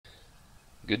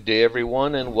Good day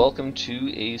everyone, and welcome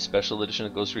to a special edition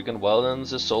of Recon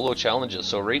Wildlands Solo Challenges.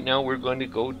 So right now we're going to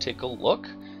go take a look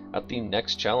at the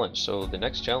next challenge. So the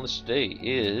next challenge today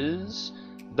is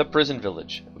the prison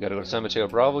village. We gotta go to San Mateo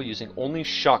Bravo using only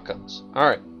shotguns.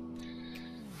 Alright.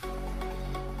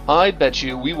 I bet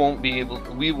you we won't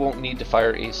need to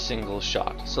fire a single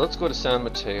shot. So let's go to San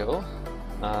Mateo,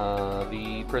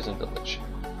 the prison village.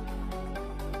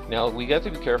 Now we got to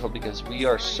be careful because we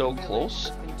are so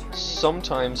close.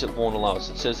 Sometimes it won't allow us.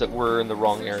 It says that we're in the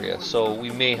wrong area, so we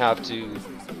may have to,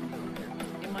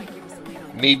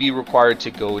 may be required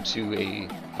to go to a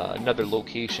another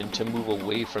location to move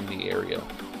away from the area.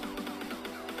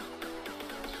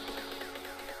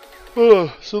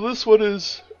 So this one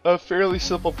is a fairly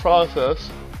simple process.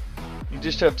 You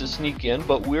just have to sneak in,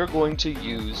 but we're going to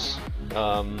use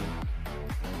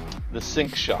the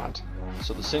sink shot.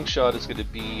 So the sink shot is going to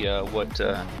be what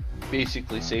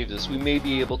basically saves us. We may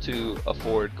be able to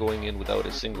afford going in without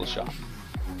a single shot.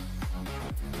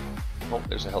 Oh,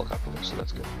 there's a helicopter there, so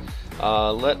that's good.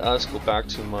 Let us go back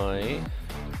to my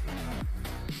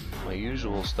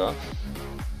usual stuff.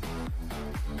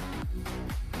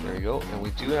 There you go, and we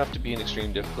do have to be in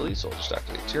extreme difficulty, so I'll just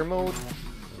activate tier mode.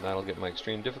 And that'll get my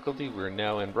extreme difficulty. We're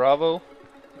now in Bravo.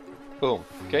 Boom.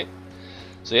 Okay.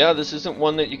 So yeah, this isn't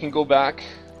one that you can go back.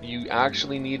 You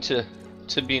actually need to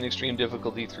be in extreme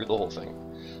difficulty through the whole thing.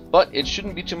 But it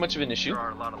shouldn't be too much of an issue,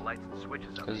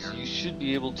 because you should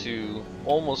be able to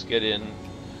almost get in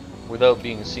without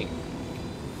being seen.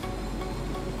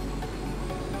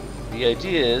 The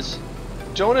idea is,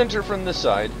 don't enter from this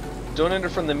side, don't enter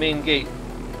from the main gate.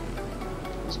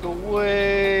 Let's go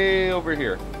way over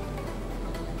here.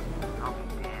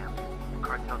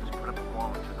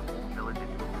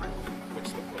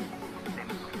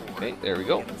 Okay, there we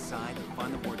go.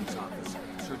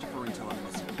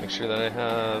 Make sure that I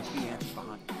have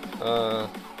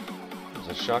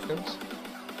the shotguns,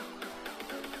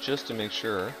 just to make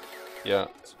sure. Yeah.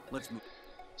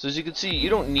 So as you can see, you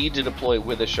don't need to deploy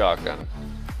with a shotgun,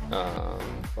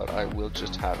 but I will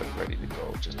just have it ready to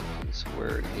go just in case.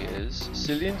 Where is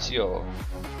Silencio?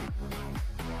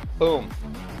 Boom.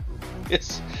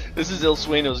 This is El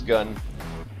Sueno's gun.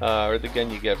 Or the gun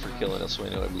you get for killing El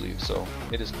Sueno, I believe, so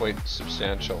it is quite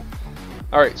substantial.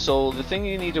 Alright, so the thing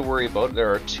you need to worry about,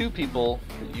 there are two people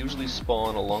that usually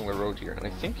spawn along the road here, and I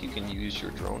think you can use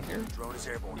your drone here.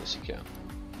 Yes, you can.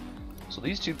 So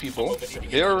these two people,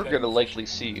 they're going to likely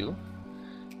see you,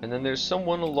 and then there's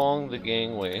someone along the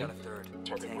gangway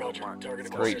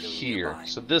right here.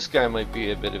 So this guy might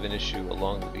be a bit of an issue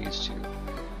along with these two.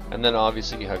 And then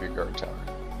obviously you have your guard tower.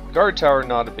 Guard tower,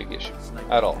 not a big issue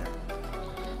at all.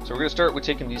 So we're going to start with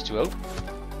taking these two out,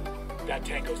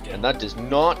 and that does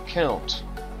not count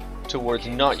towards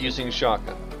not using a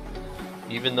shotgun,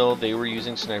 even though they were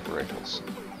using sniper rifles.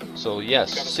 So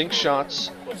yes, sink shots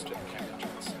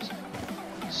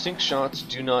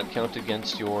do not count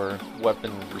against your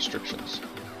weapon restrictions.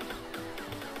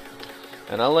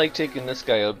 And I like taking this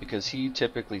guy out because he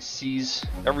typically sees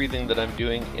everything that I'm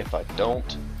doing. If I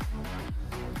don't,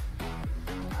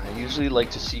 I usually like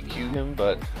to CQ him,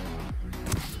 but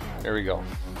there we go.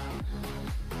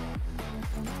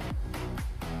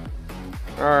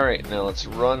 Alright, now let's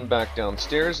run back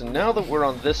downstairs, and now that we're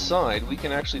on this side, we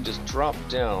can actually just drop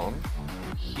down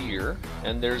here,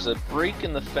 and there's a break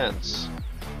in the fence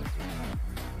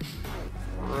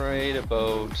right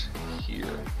about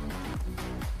here.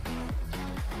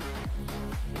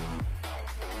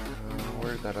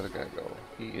 Where did that other guy go?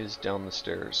 He is down the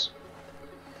stairs.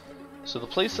 So the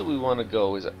place that we want to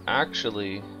go is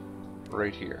actually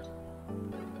right here.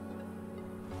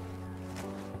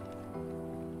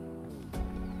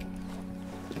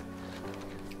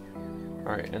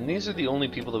 Alright, and these are the only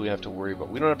people that we have to worry about.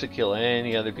 We don't have to kill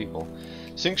any other people.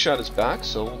 Sink shot is back,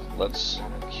 so let's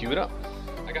queue it up.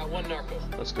 I got one narco.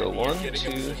 Let's go 1,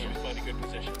 2,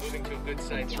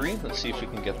 and 3. Let's see if we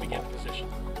can get them all. I've got the target.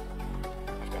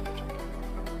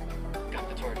 Got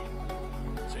the target.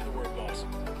 Say the word, boss.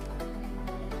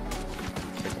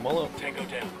 Take them all out. Tango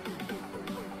down.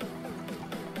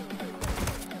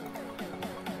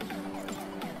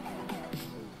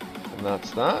 And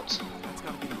that's that. That's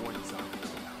gotta be the Warden's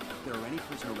office. If there are any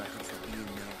prisoner records that be in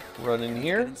there. Run in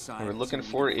here, and we're looking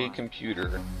for a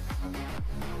computer.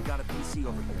 We got a PC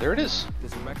over here. There it is.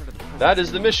 There's a record of the prison. That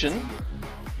is the mission.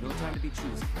 No time to be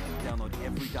choosy. Download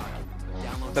every document.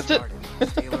 Download That's it.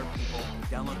 Taylor people.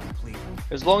 Download complete.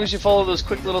 As long as you follow those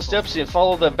quick little steps and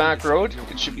follow the back road,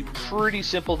 it should be pretty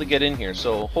simple to get in here.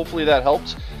 So hopefully that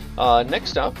helped.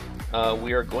 Next up,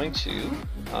 we are going to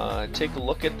take a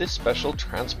look at this special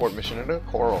transport mission in a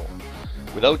coral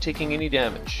without taking any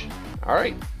damage.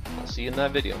 Alright, I'll see you in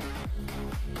that video.